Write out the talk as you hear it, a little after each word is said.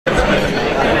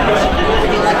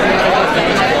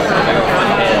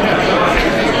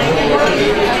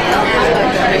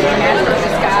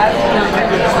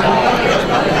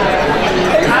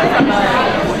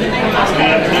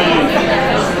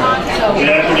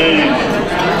afternoon.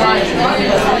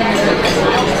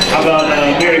 How about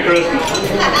Merry Christmas?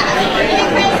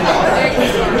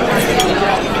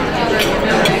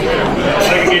 If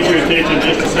I can get your attention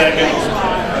just a second,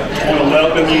 I want to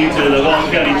welcome you to the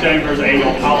Walton County Chamber's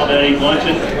annual holiday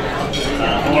luncheon.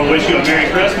 I want to wish you a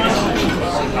Merry Christmas.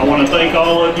 I want to thank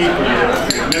all of you for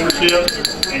your membership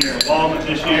and your involvement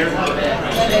this year.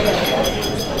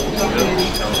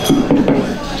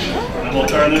 I'm going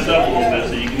to turn this up a little bit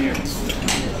so you can hear me.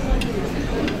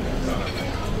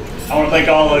 I want to thank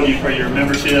all of you for your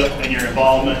membership and your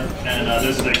involvement. And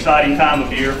this is an exciting time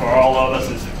of year for all of us.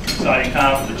 It's an exciting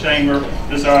time for the Chamber.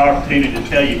 This is our opportunity to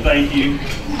tell you thank you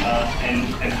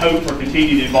and hope for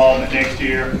continued involvement next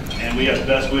year. And we have the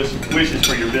best wishes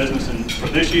for your business and for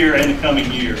this year and the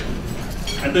coming year.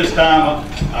 At this time,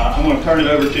 I'm going to turn it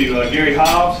over to Gary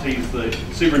Hobbs. He's the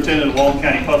Superintendent of Walton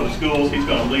County Public Schools. He's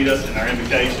going to lead us in our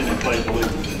invocation and pledge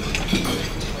allegiance.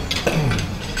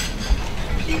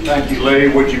 Thank you, Lee.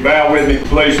 Would you bow with me?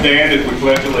 Please stand as we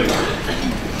pledge allegiance.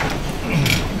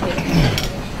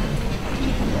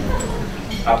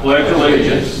 I pledge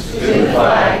allegiance to the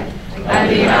flag of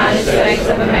the United States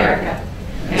of America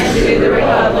and to the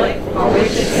republic for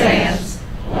which it stands,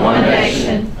 one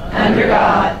nation, under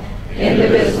God,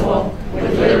 indivisible,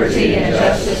 with liberty and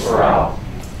justice for all.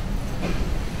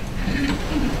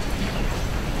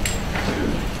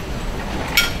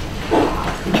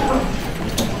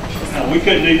 We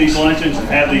couldn't do these luncheons and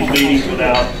have these meetings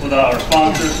without our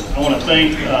sponsors. I want to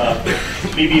thank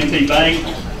BB&T Bank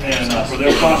and for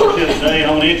their sponsorship today. And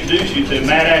I want to introduce you to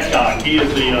Matt Ashcott. He is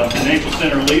the Financial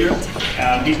Center leader.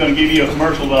 He's going to give you a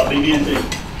commercial about BB&T.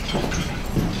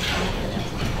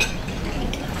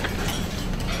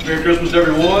 Merry Christmas,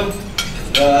 everyone.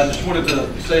 I just wanted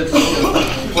to say it's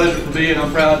a pleasure for me, and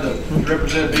I'm proud to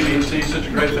represent BB&T, such a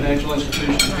great financial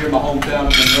institution here in my hometown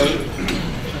of Monroe.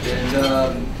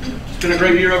 And it's been a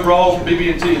great year overall for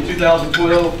BB&T. In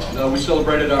 2012, we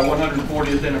celebrated our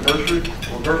 140th anniversary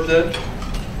or birthday.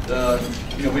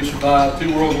 We survived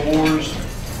 2 world wars,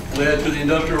 led to the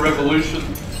Industrial Revolution,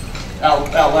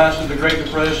 outlasted the Great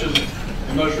Depression,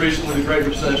 and most recently the Great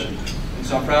Recession. And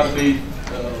so I'm proud to be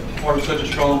part of such a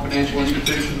strong financial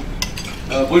institution.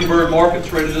 Bloomberg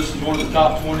Markets rated us as one of the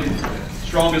top 20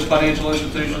 strongest financial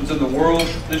institutions in the world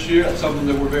this year. That's something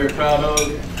that we're very proud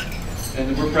of,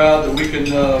 and we're proud that we can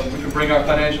bring our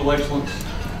financial excellence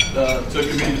to a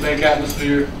community bank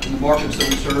atmosphere in the markets that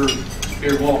we serve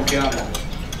here in Walton County.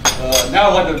 Now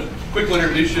I'd like to quickly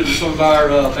introduce you to some of our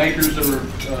bankers that were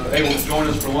able to join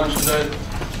us for lunch today.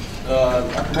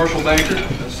 Our commercial banker,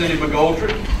 Cindy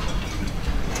McGoldrick.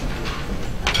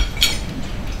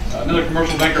 Another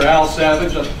commercial banker, Al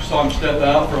Savage. I saw him step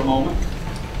out for a moment.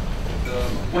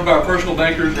 One of our personal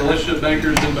bankers, relationship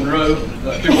bankers in Monroe,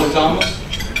 Kimberly Thomas.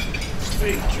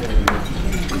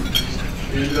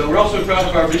 And we're also proud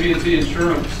of our BB&T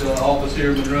Insurance office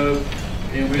here in Monroe.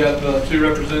 And we have 2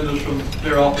 representatives from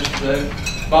their office today,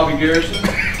 Bobby Garrison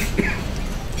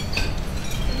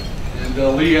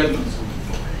and Lee Edmondson.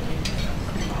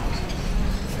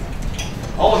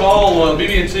 All in all,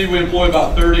 BB&T, we employ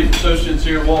about 30 associates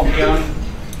here in Walton County.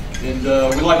 And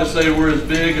we like to say we're as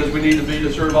big as we need to be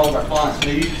to serve all of our clients'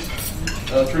 needs.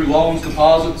 Through loans,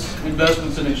 deposits,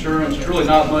 investments, and insurance, there's really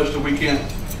not much that we can't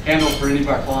handle for any of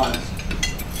our clients.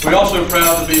 We're also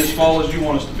proud to be as small as you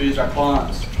want us to be as our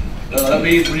clients. That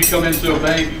means when you come into a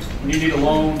bank, when you need a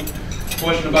loan,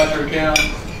 question about your account,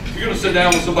 you're going to sit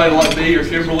down with somebody like me or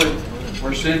Kimberly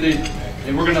or Cindy,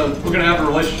 and we're going to have a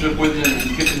relationship with you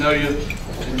and get to know you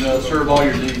and serve all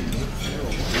your needs.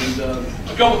 And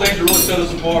a couple things that really set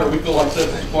us apart, or we feel like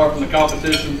sets us apart from the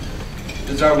competition,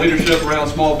 is our leadership around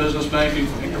small business banking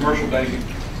and commercial banking.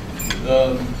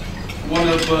 One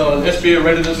of SBA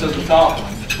rated us as the top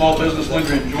small business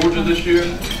lender in Georgia this year.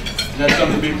 And that's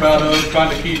something to be proud of,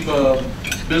 trying to keep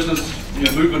business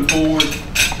moving forward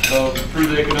through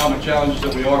the economic challenges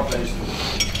that we are facing.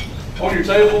 On your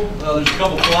table, there's a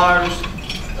couple flyers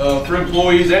for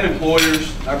employees and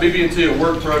employers. Our BB&T at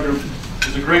Work program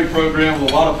is a great program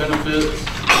with a lot of benefits.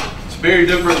 It's very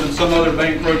different than some other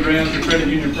bank programs or credit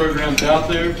union programs out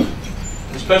there,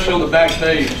 especially on the back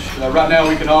page. Right now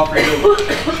we can offer you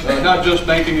not just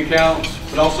banking accounts,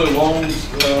 but also loans,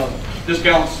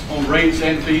 discounts on rates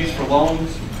and fees for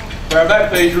loans. But our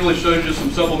back page really shows you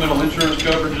some supplemental insurance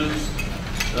coverages,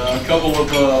 a couple of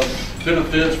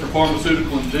benefits for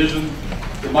pharmaceutical and vision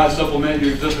that might supplement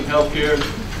your existing health care.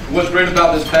 And what's great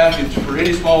about this package for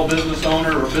any small business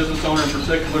owner or business owner in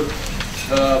particular,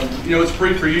 it's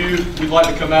free for you. We'd like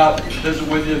to come out and visit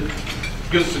with you.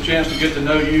 It gives us a chance to get to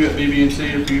know you at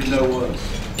BB&T and for you to know us.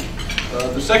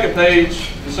 The second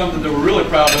page is something that we're really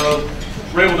proud of.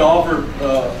 we're able to offer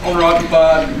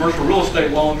owner-occupied commercial real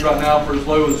estate loans right now for as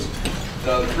low as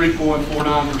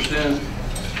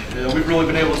 3.49%. We've really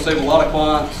been able to save a lot of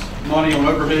clients money on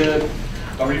overhead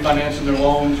by refinancing their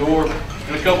loans, or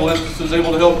in a couple instances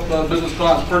able to help business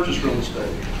clients purchase real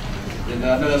estate. And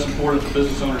I know that's important for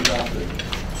business owners out there.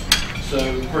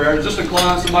 So for our existing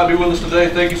clients that might be with us today,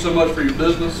 thank you so much for your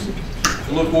business.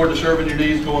 We look forward to serving your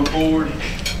needs going forward.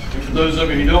 And for those of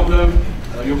you who don't know,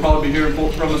 you'll probably be hearing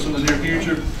from us in the near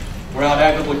future. We're out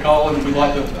actively calling, and we'd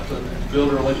like to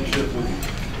build a relationship with you.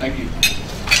 Thank you.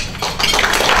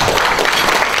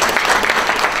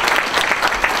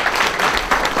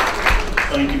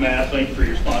 Thank you, Matt. Thank you for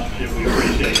your sponsorship. We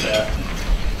appreciate that.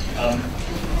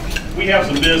 We have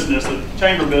some business, a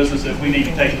chamber business that we need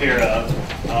to take care of.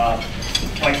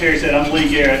 Like Terry said, I'm Lee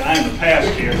Garrett. I am the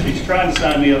past chair. She's trying to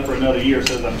sign me up for another year,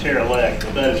 says I'm chair-elect,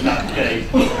 but that is not the case.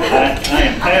 I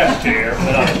am past chair,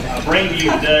 but I bring to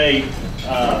you today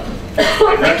a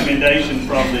recommendation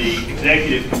from the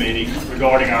executive committee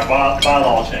regarding our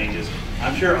bylaw changes.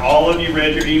 I'm sure all of you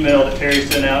read your email that Terry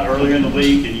sent out earlier in the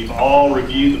week, and you've all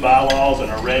reviewed the bylaws and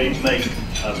are ready to make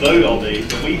a vote on these.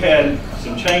 But we had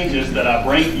some changes that I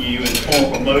bring to you in the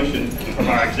form of a motion from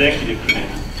our executive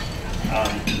committee.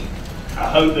 I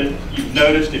hope that you've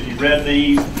noticed, if you've read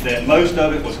these, that most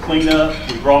of it was cleanup.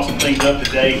 We brought some things up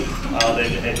to date that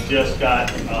had just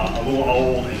got a little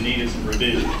old and needed some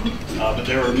revision. But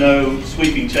there are no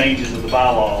sweeping changes of the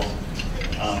bylaws.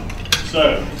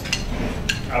 So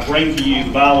I bring to you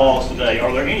the bylaws today.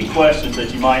 Are there any questions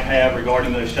that you might have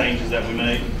regarding those changes that we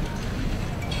made?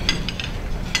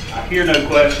 I hear no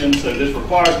questions, so this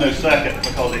requires no second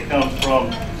because it comes from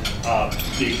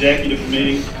the executive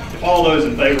committee. If all those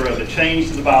in favor of the change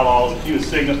to the bylaws, if you would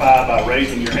signify by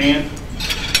raising your hand.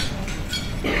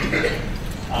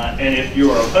 And if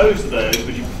you are opposed to those,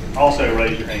 would you also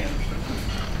raise your hand?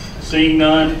 Seeing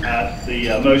none,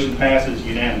 the motion passes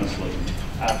unanimously.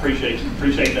 I appreciate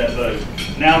that vote.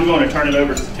 Now I'm going to turn it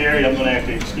over to Terry. I'm going to have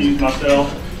to excuse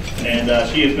myself, and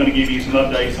she is going to give you some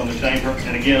updates on the chamber.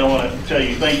 And again, I want to tell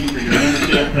you thank you for your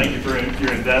membership. Thank you for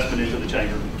your investment into the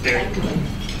chamber. Terry.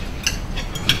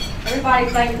 Everybody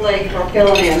thank Lee for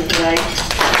filling in today.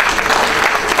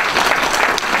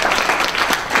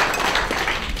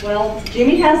 Well,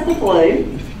 Jimmy has the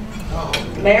flu.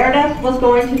 Meredith was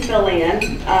going to fill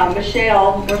in.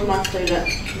 Michelle, where's my student?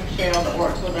 Michelle that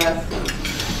works with us.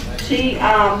 She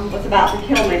was about to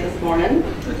kill me this morning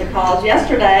because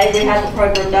yesterday we had the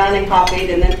program done and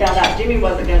copied and then found out Jimmy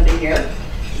wasn't going to be here.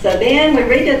 So then we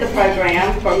redid the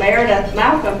program for Meredith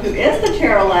Malcolm, who is the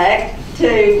chair-elect,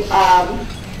 to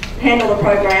handle the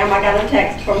program. I got a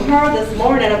text from her this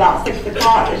morning about 6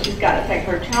 o'clock that she's got to take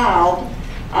her child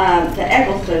to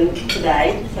Eggleston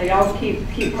today. So y'all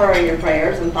keep her in your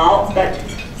prayers and thoughts. But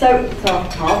so I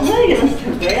called me and I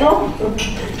said, well,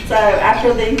 so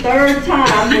after the third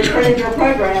time we printed your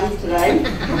programs today,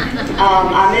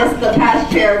 I missed the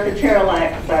past chair to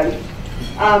chair-elect. So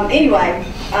anyway,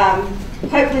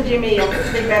 hopefully Jimmy will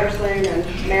be better soon and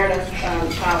Meredith's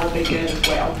child will be good as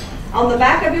well. On the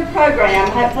back of your program,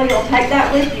 hopefully you'll take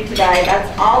that with you today. That's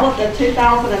all of the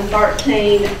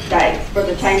 2013 dates for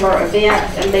the chamber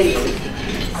events and meetings.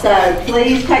 So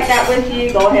please take that with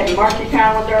you. Go ahead and mark your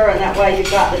calendar, and that way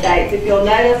you've got the dates. If you'll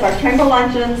notice, our chamber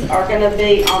luncheons are going to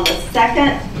be on the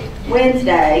second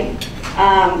Wednesday.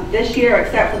 This year,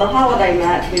 except for the holiday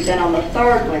month, we've been on the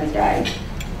third Wednesday.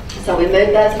 So we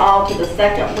moved those all to the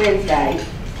second Wednesday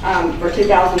for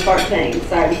 2013.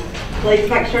 So please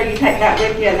make sure you take that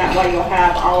with you, and that way you'll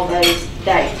have all of those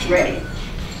dates ready.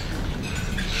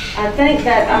 I think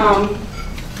that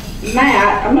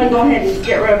Matt, I'm going to go ahead and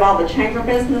get rid of all the chamber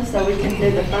business so we can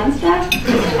do the fun stuff.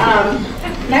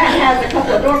 Matt has a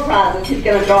couple of door prizes he's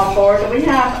going to draw for. Do we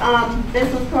have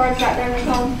business cards right there,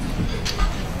 Nicole?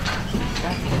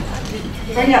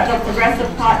 Bring up the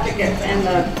Progressive pot tickets and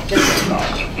the business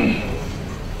card.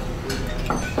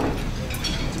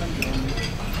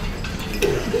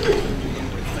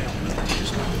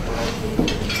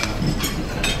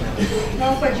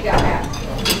 Tell us what you got, Matt.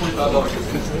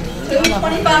 Two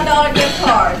 $25 gift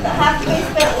cards that have to be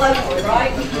spent locally,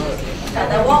 right? Now,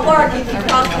 they won't work if you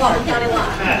cross the Walton County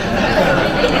line.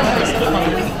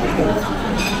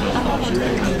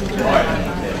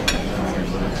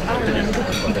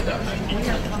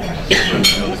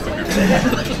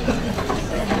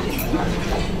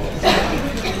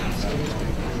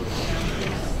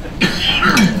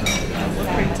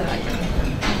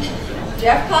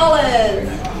 Jeff Collins,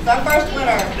 our first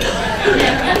winner.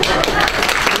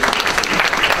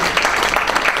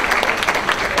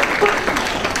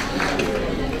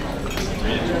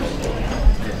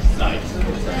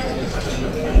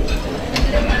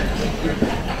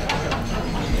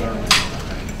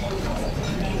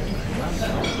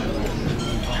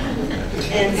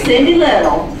 and Cindy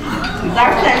Little is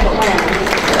our second winner.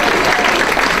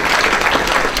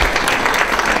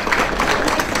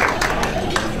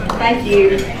 Thank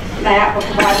you, Matt, for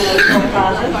providing those four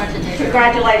prizes.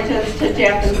 Congratulations to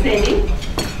Jeff and Cindy.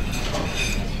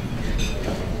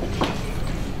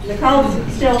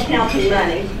 Nicole's still counting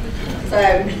money, so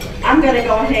I'm going to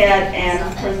go ahead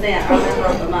and present our member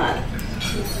of the month.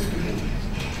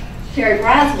 Terry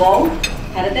Braswell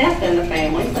had a death in the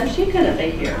family, so she couldn't be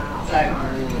here. So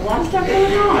a lot of stuff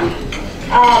going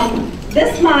on.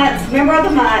 This month's member of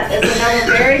the month is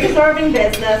another very deserving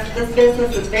business. This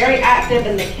business is very active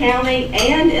in the county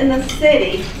and in the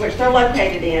city, which they're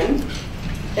located in.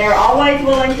 They're always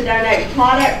willing to donate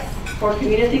products for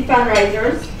community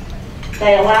fundraisers.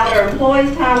 They allow their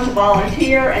employees time to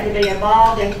volunteer and to be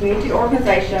involved in community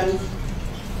organizations.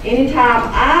 Anytime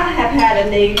I have had a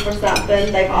need for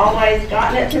something, they've always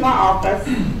gotten it to my office.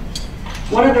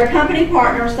 One of their company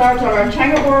partners serves on our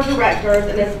Chamber Board of Directors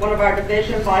and is one of our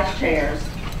division vice chairs.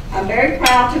 I'm very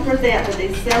proud to present the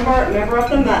December Member of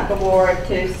the Month Award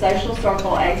to Social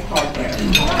Circle Ace Hardware.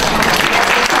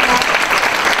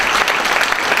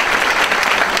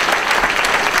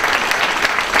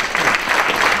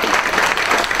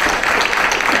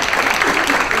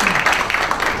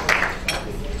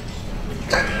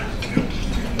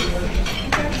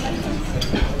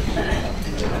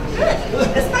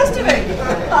 It's supposed to be.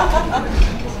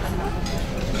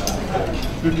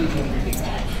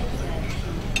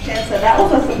 Yeah, so that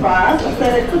was a surprise. I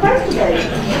said it's supposed to be.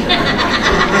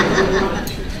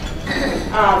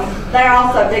 They're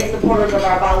also big supporters of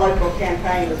our Buy Local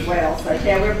campaign as well. So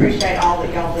yeah, we appreciate all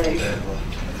that y'all do.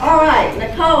 All right,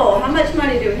 Nicole, how much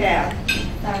money do we have?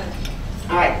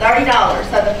 All right, $30.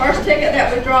 So the first ticket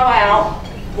that we draw out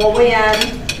will win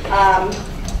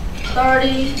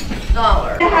 $30.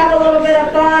 Have a little bit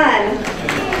of fun.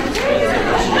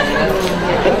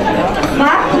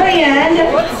 My friend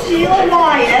Sheila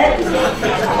Wyatt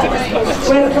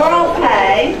with Girl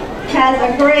Pay has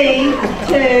agreed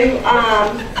to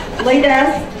lead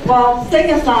us, well, sing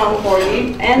a song for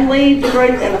you and lead the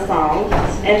group in a song.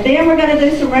 And then we're going to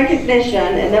do some recognition,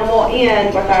 and then we'll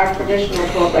end with our traditional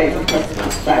 12 days of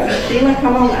Christmas. So Sheila,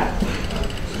 come on up.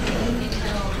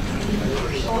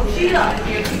 Sheila.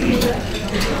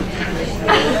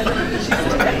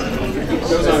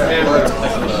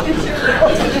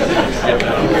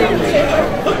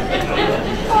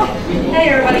 Hey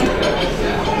everybody.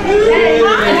 Hey.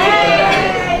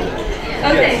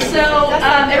 Okay, so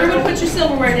everyone put your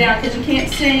silverware down because you can't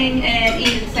sing and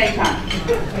eat at the same time.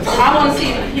 I want to see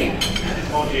if you can.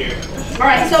 All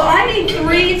right, so I need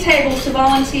 3 tables to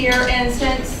volunteer, and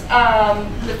since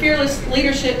the Fearless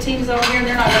Leadership team's over here,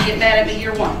 they're not going to get mad at me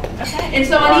year one. Okay. And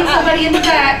so I need somebody in the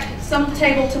back, some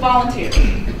table to volunteer.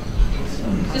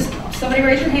 Just somebody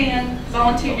raise your hand,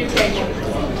 volunteer your table.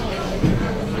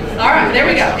 All right, there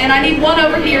we go. And I need one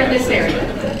over here in this area.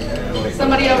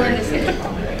 Somebody over in this area.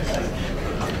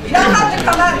 You don't have to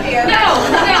come up here. No.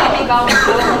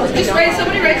 Just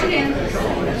somebody raise your hand.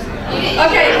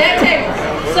 Okay, that table.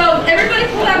 So everybody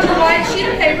pull out your white sheet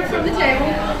of paper from the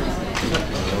table,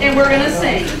 and we're going to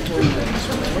sing.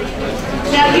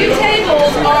 Now, you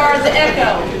tables are the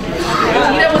echo.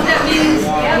 You know what that means?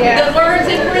 Yeah. The words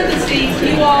in parentheses,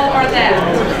 you all are that.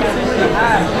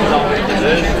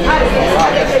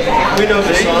 We know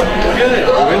the song. Good.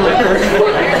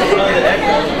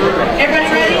 Everybody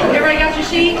ready? Everybody got your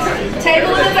sheets?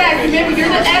 Table in the back. Remember,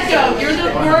 you're the echo. You're the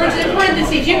words in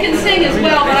parentheses. You can sing as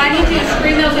well, but I need you to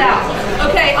scream those out.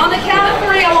 Okay, on the count of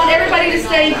 3, I want everybody to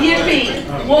say yippee.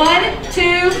 1,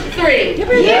 2, 3.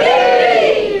 Yippee!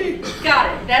 Yippee!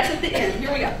 Got it. That's at the end.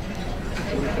 Here we go.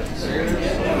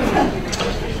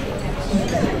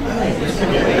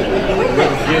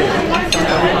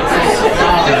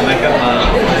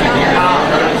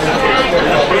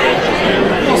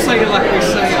 We'll sing it like we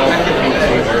sing it.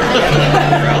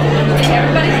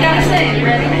 Everybody's got to sing.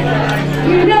 Ready?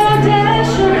 You know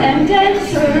Dasher and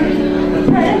Dancer,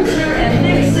 Prancer and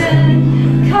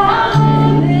Vixen,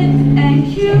 Comet and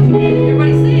Cupid.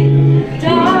 Everybody sing.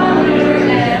 Donner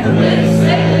and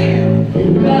Blitzen,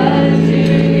 but do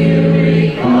you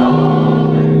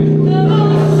recall the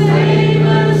most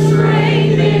famous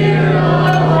reindeer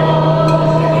of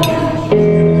all?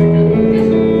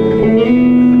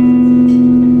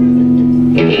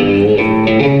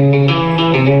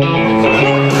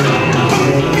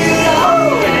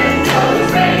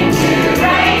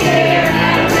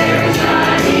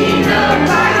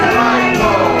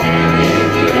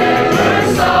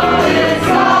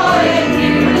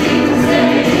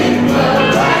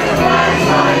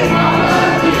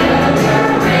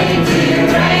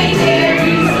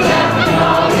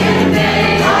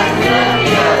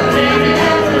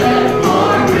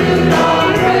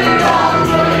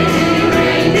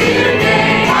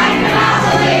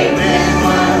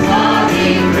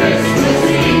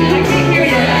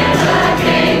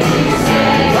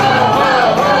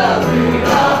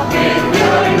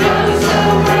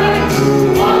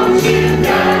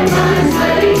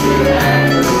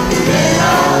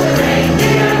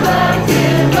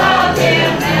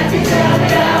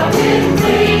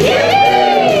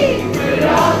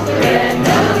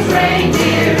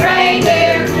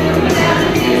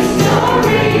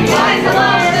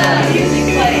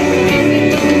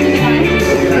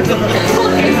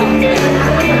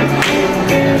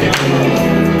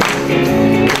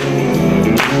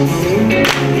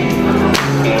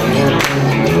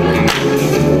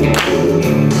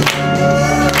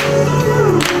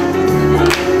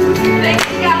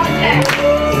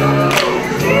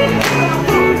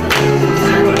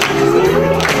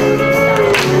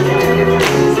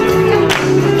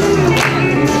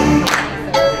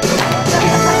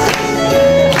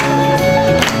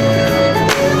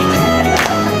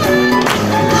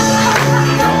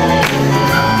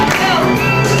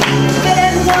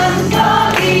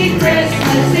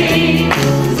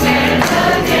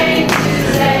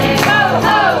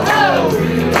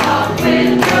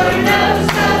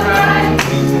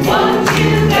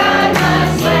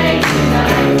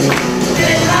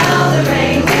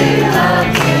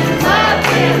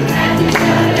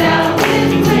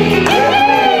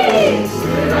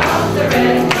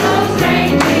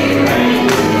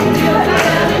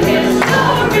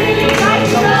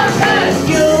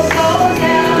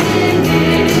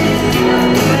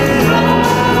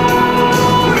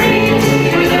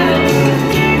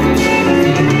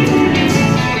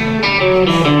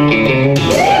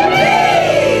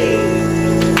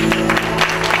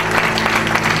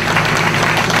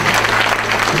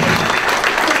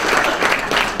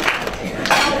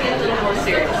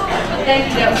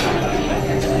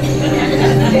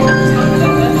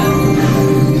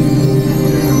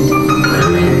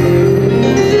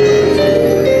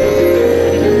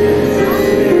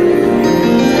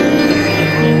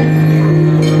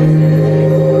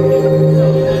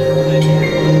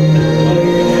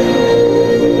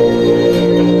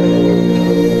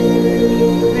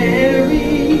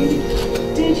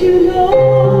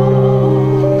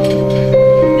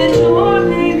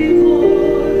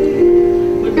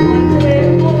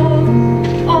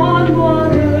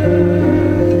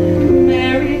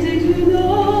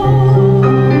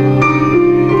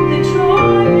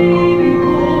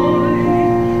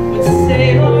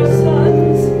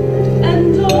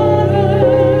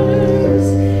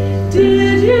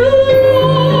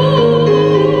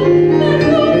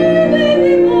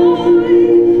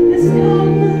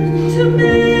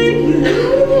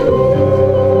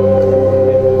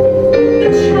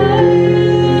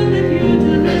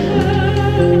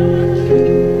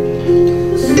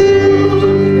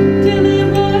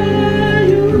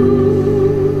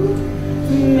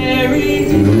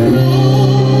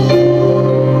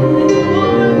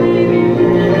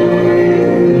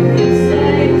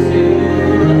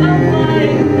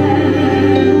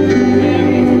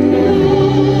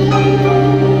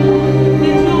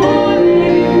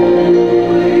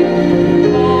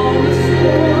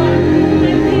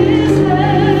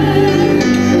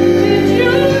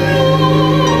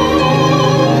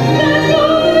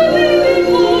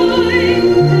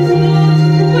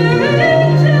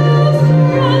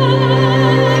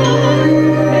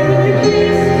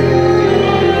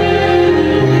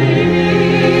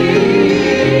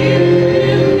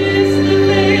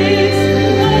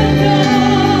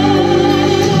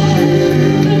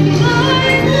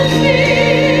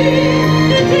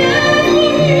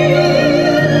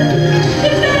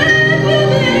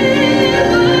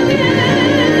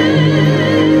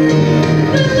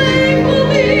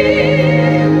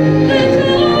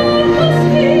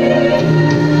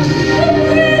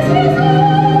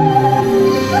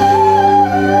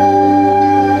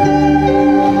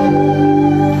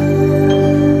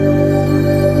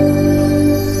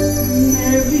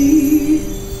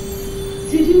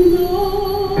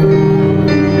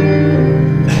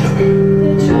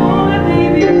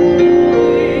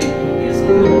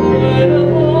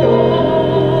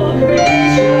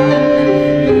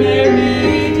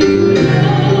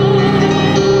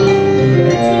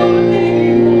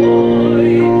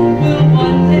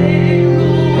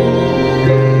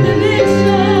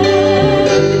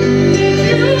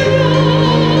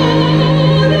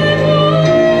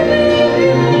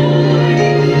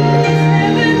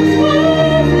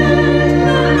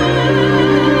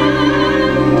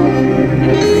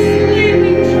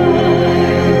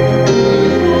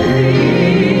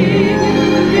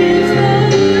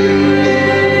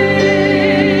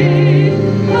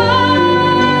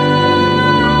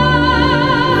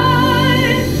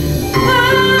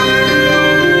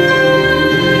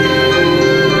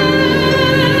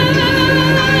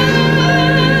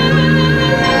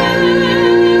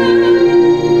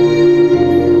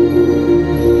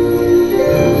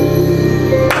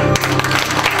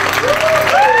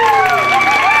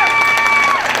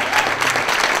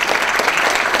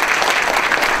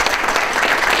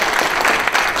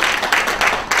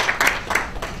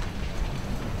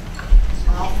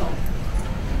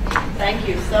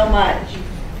 so much.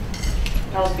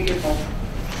 That was beautiful.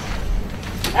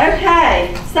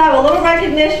 Okay, so a little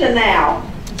recognition now.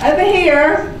 Over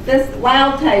here, this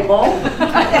loud table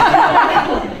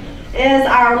is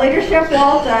our Leadership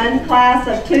Walton class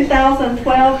of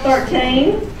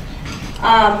 2012-13.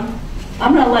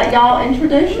 I'm going to let y'all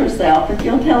introduce yourself. If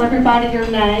you'll tell everybody your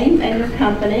name and your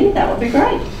company, that would be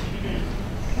great.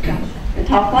 And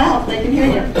talk loud so they can hear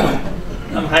you.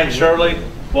 I'm Hank Shirley,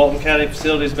 Walton County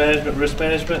Facilities Management, Risk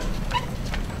Management.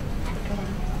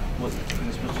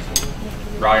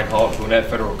 Ryan Hawk, Gwinnett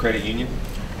Federal Credit Union.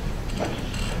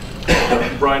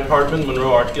 Brian Hartman,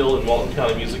 Monroe Art Guild and Walton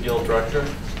County Music Guild Director.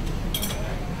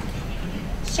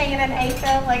 Shannon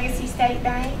Asa, Legacy State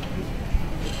Bank.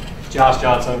 Josh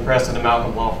Johnson, Preston and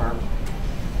Malcolm Law Firm.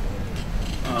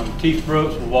 Keith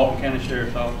Brooks with Walton County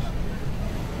Sheriff's Office.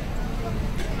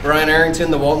 Brian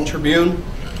Arrington, the Walton Tribune.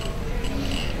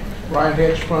 Ryan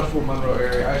Hitch, Huntsville, Monroe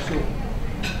Area High School.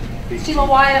 Sheila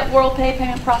Wyatt, World Pay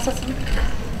Payment Processing.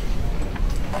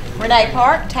 Renee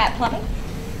Park, Tap Plumbing.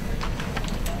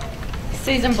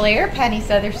 Susan Blair, Patty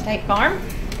Southern State Farm.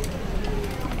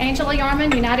 Angela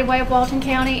Yarman, United Way of Walton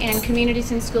County and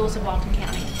Communities and Schools of Walton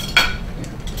County.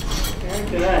 Very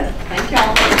good. Thank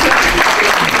y'all.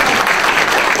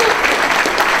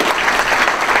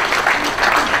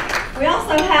 We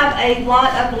also have a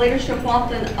lot of Leadership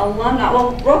Walton alumni.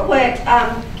 Well, real quick,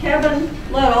 Kevin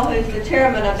Little, who's the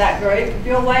chairman of that group, if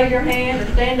you'll wave your hand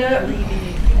or stand up.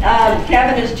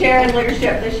 Kevin is chairing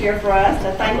leadership this year for us,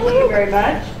 so thank you very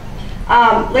much.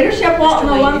 Leadership Walton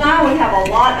alumni, we have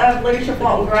a lot of Leadership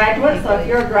Walton graduates, so if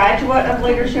you're a graduate of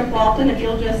Leadership Walton, if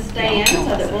you'll just stand so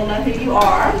that we'll know who you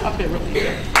are.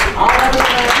 All of them.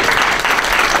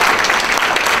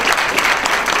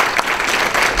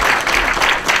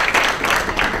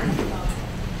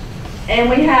 And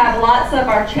we have lots of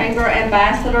our chamber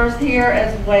ambassadors here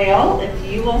as well. If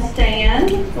you will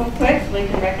stand real quick so we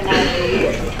can recognize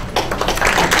you.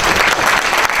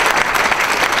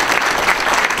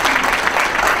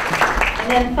 And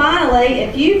then finally,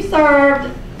 if you've served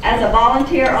as a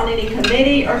volunteer on any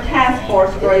committee or task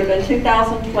force group in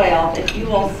 2012, if you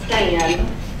will stand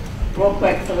real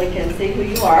quick so we can see who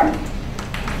you are.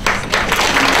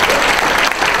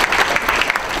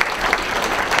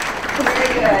 Very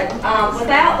good.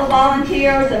 Without the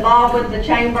volunteers involved with the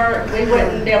chamber, we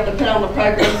wouldn't be able to put on the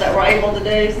programs that we're able to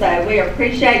do. So we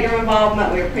appreciate your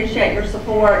involvement. We appreciate your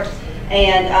support.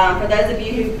 And for those of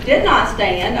you who did not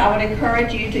stand, I would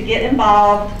encourage you to get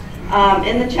involved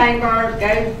in the chamber.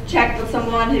 Go check with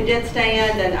someone who did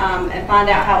stand and find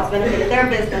out how it's benefited their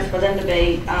business for them to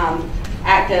be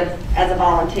active as a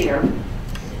volunteer.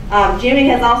 Jimmy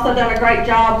has also done a great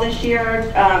job this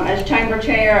year as chamber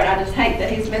chair, and I just hate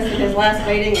that he's missing his last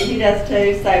meeting, and he does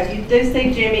too. So if you do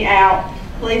see Jimmy out,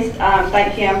 please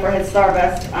thank him for his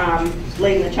service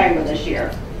leading the chamber this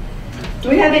year. Do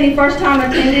we have any first-time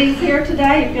attendees here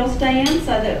today? If you'll stand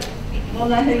so that we'll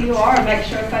know who you are and make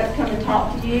sure folks come and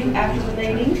talk to you after the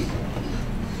meeting.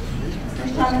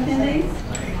 First-time attendees?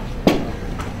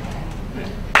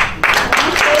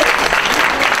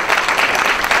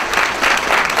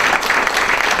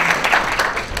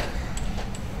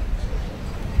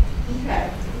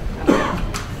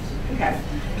 Okay.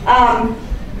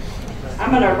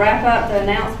 I'm going to wrap up the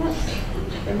announcements.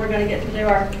 And we're going to get to do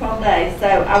our 12 days. So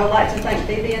I would like to thank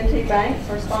BB&T Bank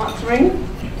for sponsoring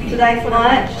today's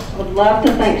lunch. Would love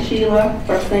to thank Sheila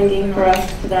for singing for us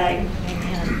today.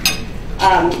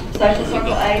 Social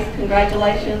Circle Ace,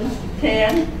 congratulations,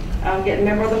 Ted, on getting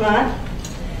Member of the Month.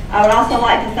 I would also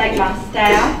like to thank my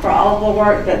staff for all of the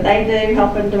work that they do,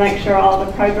 helping to make sure all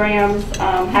the programs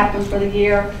happen for the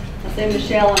year. I see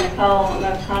Michelle and Nicole. I don't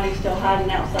know if Connie's still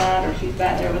hiding outside or she's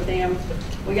back there with them.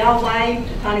 Will y'all wave?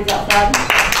 Connie's outside.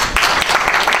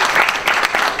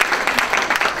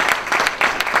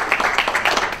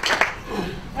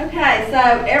 Okay, so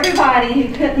everybody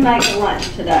who couldn't make lunch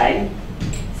today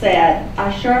said,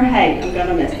 I sure hate I'm going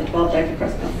to miss the 12th day for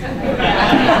Christmas.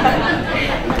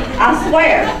 I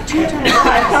swear.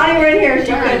 If Connie were in here,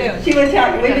 she would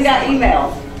tell you. We even got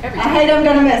emails. I hate I'm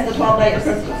going to miss the 12th day of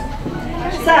Christmas.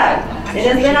 So, it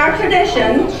has been our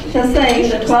tradition to sing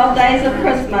the 12 days of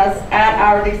Christmas at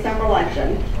our December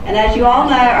luncheon. And as you all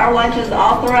know, our lunches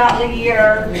all throughout the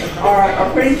year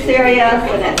are pretty serious,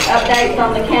 and it's updates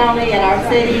on the county and our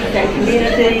cities and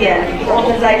community and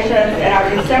organizations. And our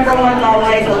December one's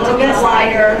always a little bit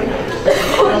lighter,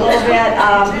 a little bit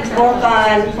more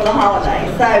fun for the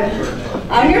holidays. So,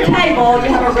 on your table,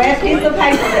 you have a red piece of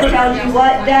paper that tells you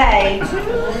what day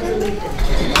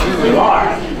you are.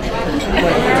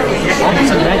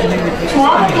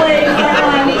 Probably,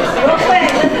 real quick,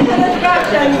 listen to the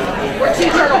instructions. Real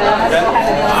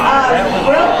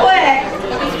quick,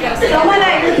 someone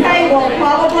at your table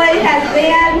probably has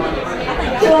been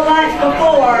to a lunch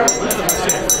before.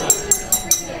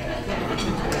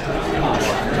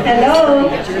 Hello?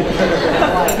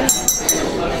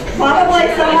 Probably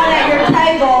someone at your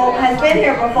table has been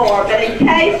here before, but in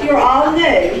case you're all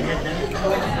new,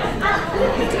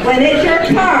 when it's your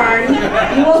turn,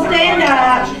 you will stand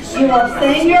up, you will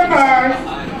sing your verse,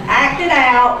 act it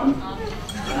out,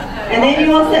 and then you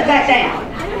will sit back down.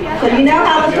 So you know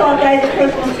how the 12 days of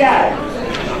Christmas go.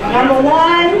 Number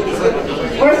one,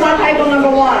 where's my table number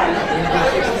one?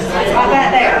 Right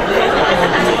back there.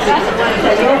 So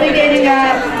you'll be getting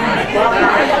up.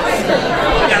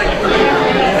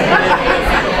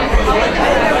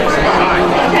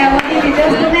 Okay, I'm going to give you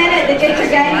just a minute to get your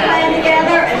game plan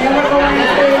together, and then we're going to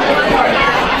get started.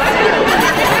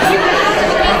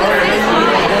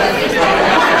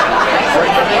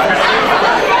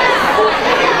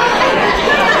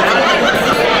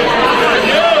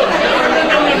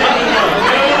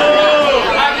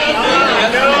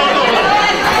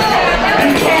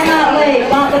 You cannot leave.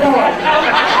 Lock the door.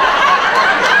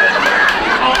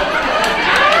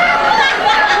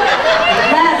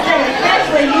 That's it,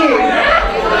 especially you.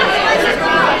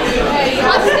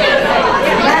 That's it,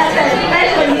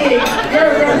 especially you. You're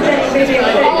representing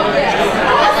BB&T.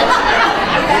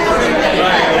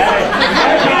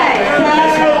 Okay,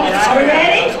 so are we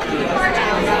ready?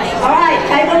 All right,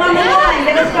 table number one,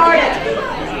 get us started.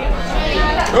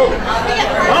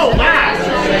 Oh, my!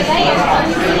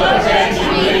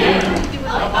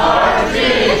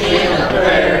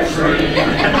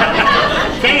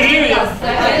 Can't hear you.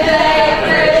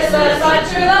 Christmas, my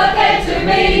true love came to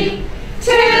me. 2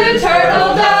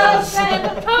 turtle doves and a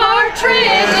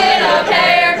partridge in a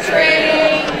pear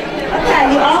tree. Okay,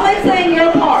 you always sing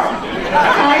your part.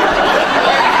 Okay?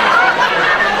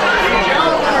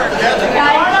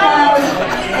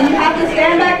 And you have to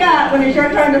stand back up when it's your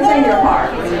turn to sing your part.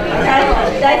 Okay?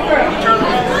 Stay through.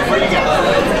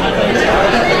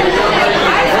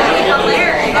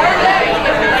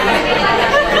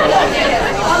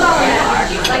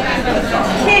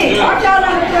 Keith, aren't y'all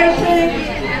number 3 too?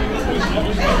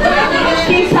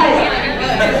 Keith Taylor.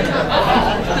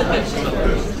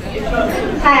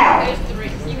 Hal.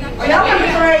 Are y'all number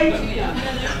 3?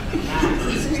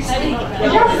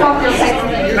 Y'all stop your paper.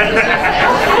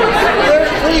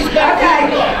 Okay.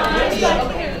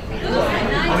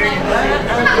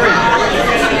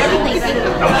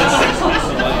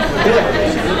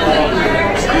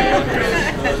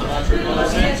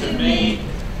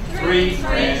 Three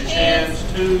French hens,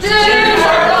 2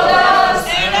 turtle doves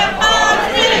and a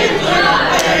partridge in a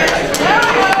pear tree.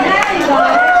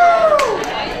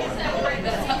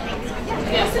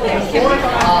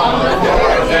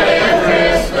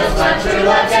 Christmas, my true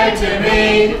love came to me.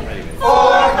 4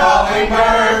 calling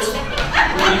birds, 3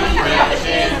 French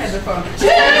hens, 2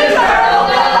 turtle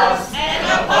doves and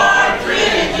a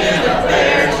partridge in a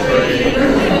pear tree.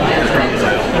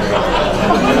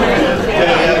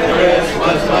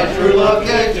 Christmas, my true love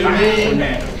gave to me.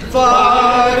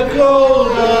 5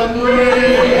 golden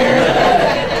rings,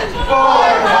 4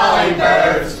 calling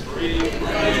birds, 3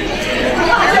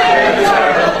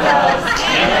 turtle doves,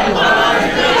 and a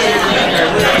partridge in a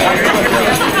pear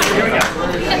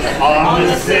tree. On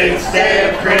the 6th day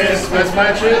of Christmas, my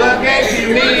true love gave to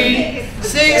me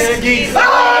 6 geese.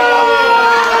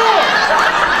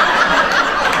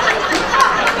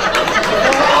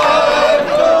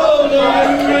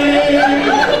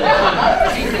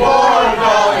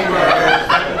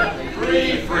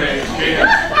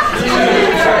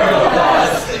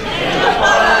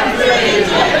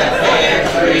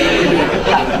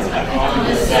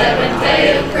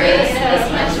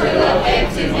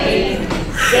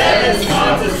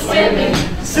 Swimming.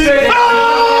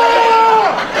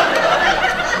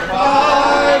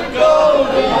 5 golden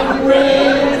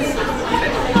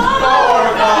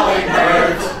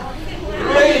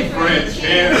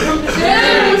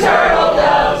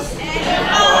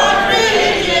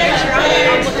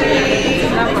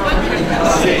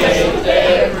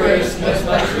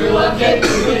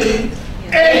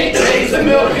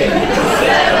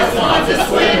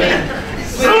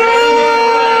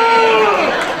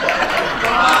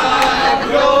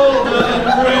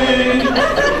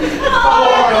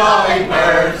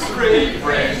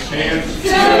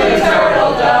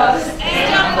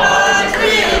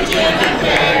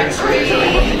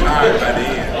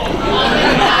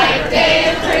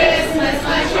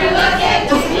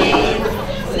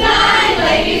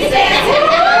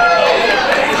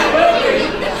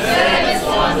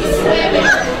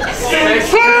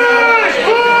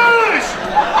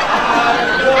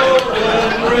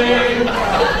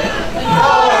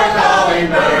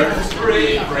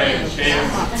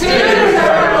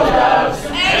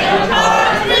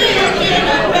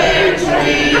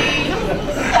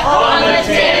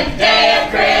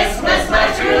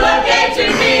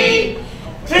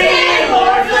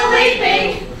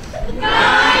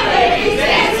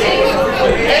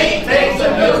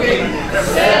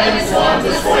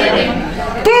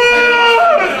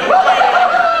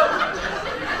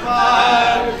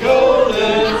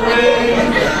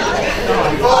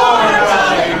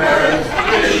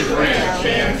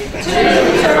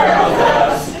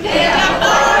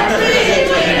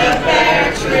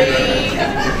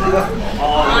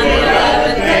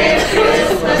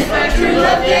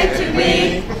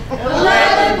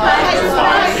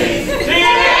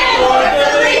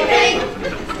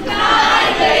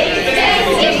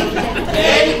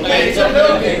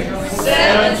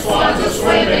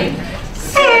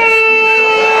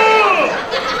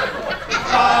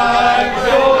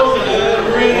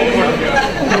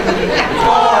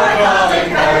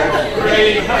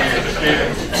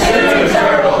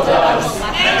turtle doves,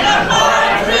 and a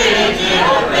partridge in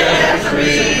a pear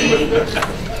tree.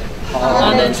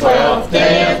 On the 12th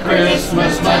day of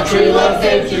Christmas, my true love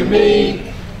gave to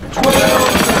me 12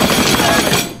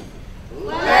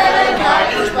 11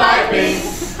 pipers piping,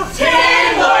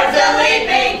 10 lords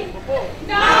a-leaping,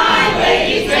 9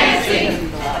 ladies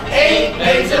dancing, 8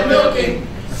 maids a-milking,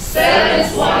 7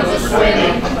 swans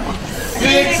a-swimming,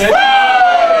 6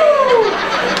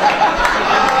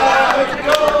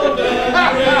 golden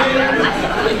rings,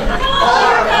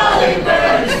 4 calling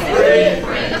birds, 3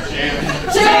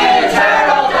 2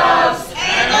 turtle doves,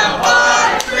 and a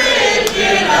partridge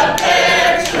in a pear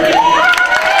tree.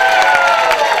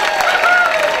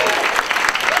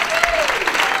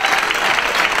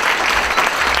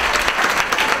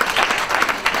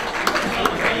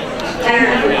 Thank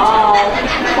you all.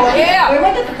 Yeah. We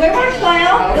were the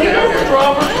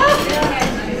 12.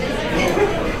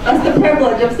 That's the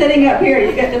privilege of sitting up here.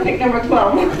 You get to pick number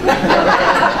 12.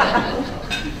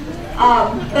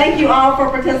 Thank you all for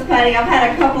participating. I've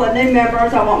had a couple of new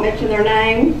members. I won't mention their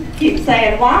name. Keep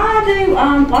saying, why does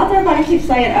everybody keep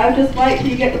saying, oh, just wait till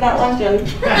you get to that luncheon.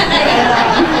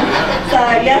 So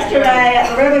yesterday at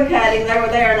the ribbon cutting, they were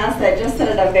there, and I said, just sit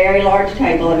at a very large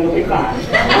table and you'll be fine.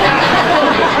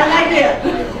 And they did.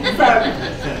 So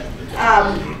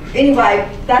anyway,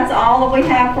 that's all that we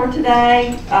have for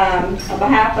today. On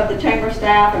behalf of the chamber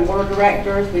staff and board of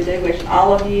directors, we do wish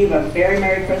all of you a very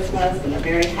Merry Christmas and a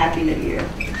very Happy New Year.